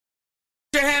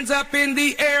Put your hands up in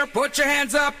the air, put your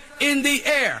hands up in the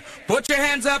air. Put your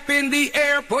hands up in the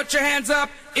air, put your hands up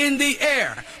in the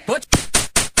air. Put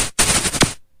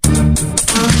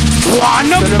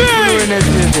Wanna be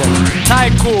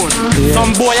Tycoon,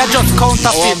 some boy I just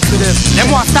counterfeit.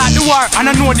 Them want start the war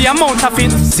and I know the amount of it.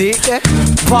 See that?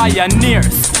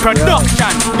 Pioneers.For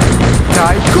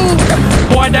Tycoon.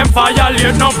 Boy them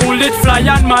violate, no bullet fly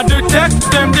and ma detect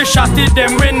them. They shot it,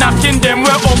 them we knocking them, we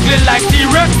ugly like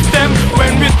T-Rex them.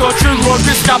 When we touch the road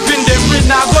we stopping them, we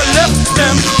not go left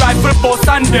them. Rifle bust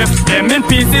and death them in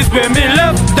pieces when we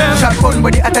left them. Shot gun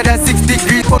body hotter than 6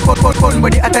 degrees. Gun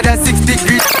body hotter than 6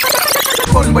 degrees.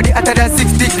 Gun body hotter than 6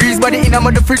 degrees. Body in a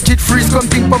mother frigid freeze. Come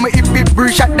think for my hip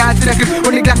breeze. Shot down to the clip.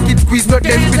 Only Glock kid squeeze. Not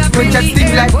them spit. Don't chat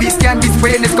sting like beast. Can't be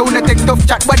spraying. Let's go and take tough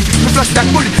chat body. We flush that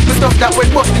bullet. The stuff that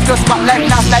went bust. It just back like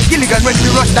last like Gilligan. When we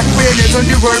rush that Pioneers on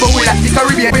the world, but we like the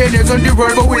Caribbean. Pioneers on the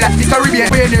world, but we like the Caribbean.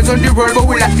 Pioneers on the world, but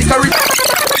we like the Caribbean.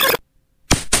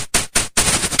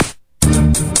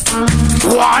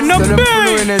 Wanna be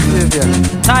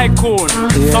Tycoon,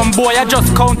 some boy I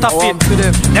just counterfeit.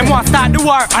 Them want start the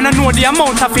war and I know the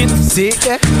amount of it. See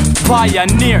that?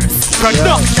 Pioneers.For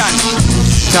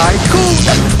Tycoon.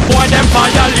 Boy them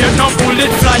violate, no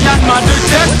bullet fly and ma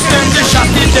detect them. They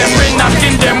shot it, them we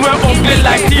knocking them, we ugly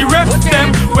like T-Rex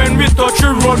them. When we touch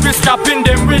the road we stopping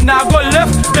them, we not go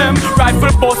left them.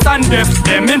 Rifle bust and death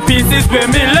them in pieces when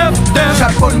we left them.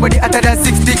 Shot gun body hotter than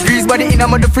 6 degrees. Body in a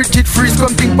mother frigid freeze.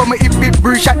 Come think for my hip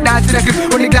breeze. Shot down to the clip.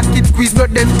 Only Glock kid squeeze.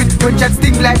 Not them spit. Don't chat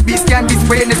sting like beast. Can't be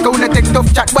spraying. Let's go and take tough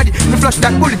chat body. We flush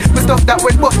that bullet. We stuff that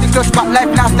went bust. It just back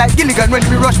like last like Gilligan. When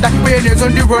we rush that Pioneers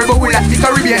on the world, but we like the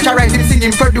Caribbean. Try write him, sing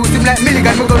him, produce him like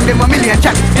Milligan. We gun them a million.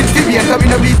 Chat Xzavier. Come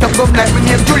in a beat up gum like we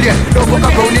name Julian. Don't fuck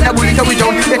around in a bullet and we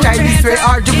down. They try this way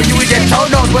hard. You will get chow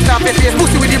down. What's up your face?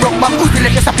 Pussy with the rock back. Pussy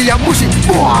like a sappy and bushy.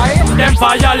 Boy. Them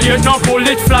violate, no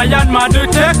bullet fly and ma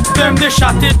detect them. They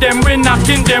shot it, them we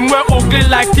knocking them, we ugly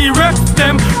like T-Rex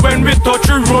them. When we touch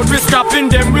the road we stopping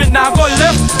them, we not go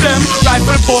left them.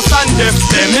 Rifle bust and death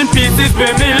them in pieces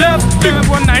when we left them.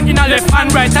 1-9 in a left and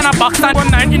right and a box and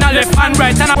 1-9 in a left and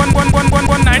right and a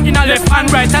 1-9 in a left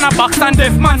and right and a box and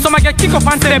death man. Some a get kick up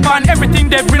and step on everything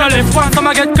they bring a left one. Some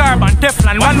a get carbon,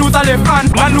 Teflon, one lose a left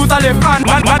hand, one lose a left hand,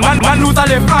 one lose a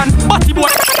left hand. Body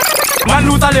boy. One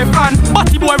lose a left hand,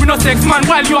 body boy we no sex man.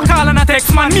 While you a call and a text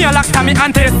man, me a lock Tommy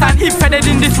and test and if headed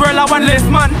in this world I want less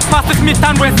man. Pass the Smith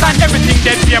and West and everything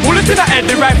dead here. Bullet in the head,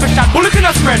 the rifle shot, bullet in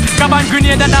a spread. Grab and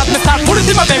grenade and have me start bullet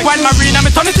in my bag. While marine and me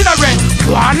turn it in a red.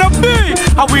 Wanna be,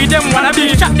 how we them wanna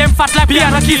be. Shot them fat like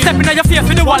piano key, stepping on your face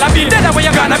with the wallaby. Dead away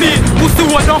you gonna be, pussy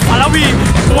what don't follow we.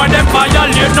 Boy them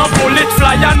violate, no bullet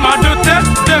fly and ma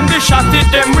detect them. They shot it,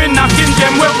 them we knocking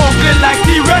them, we ugly like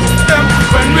T-Rex them.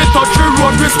 When we touch the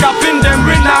road we stopping them,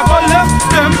 we not go left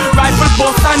them. Rifle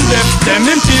bust and death them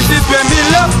in pieces when we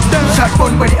left them. Shot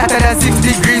gun body hotter than 6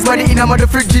 degrees. Body in a mother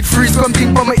frigid freeze. Come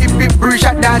think for my hip breeze.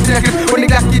 Shot down to the clip.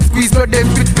 Only Glock kid squeeze. Not them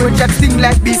spit. Don't chat sting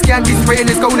like beast. Can't be spraying.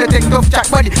 Let's go and take tough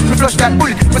chat body. We flush that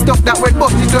bullet. We stuff that went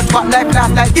bust. It just back like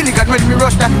last like Gilligan. When we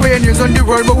rush that Pioneers on the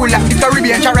world, but we like the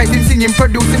Caribbean. Try write him, sing him,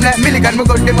 produce him like Milligan. We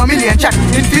gun them a million. Chat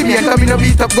Xzavier. Come in a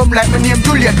beat up gum like my name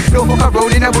Julian. Don't fuck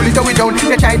around in a bullet and we down.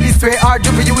 They try this way hard.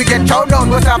 You will get chow down.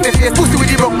 What's up your face? Pussy with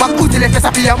the rock back. Pussy like a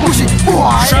sappy and bushy.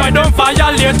 Boy. Try don't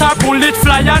violate a bullet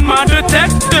fly and ma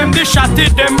detect them. They shot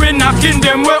it, them we knocking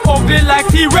them, we ugly like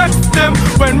T-Rex them.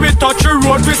 When we touch the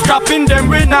road we stopping them,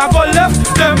 we not go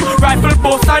left them. Rifle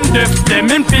bust and death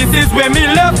them in pieces when we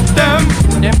left them.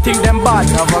 Them think them bad,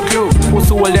 have a clue.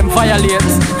 Pussy all them violate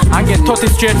and get 30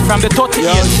 straight from the 38.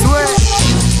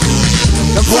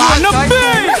 Wanna be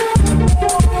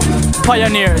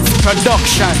Pioneers.For.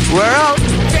 We're out.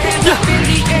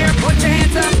 Put your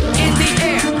hands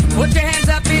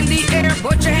up in the air,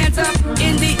 put your hands up in the air, put your hands up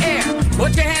in the air,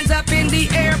 put your hands up in the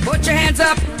air, put your hands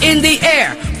up in the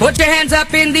air, put your hands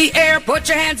up in the air, put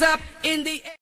your hands up in the air.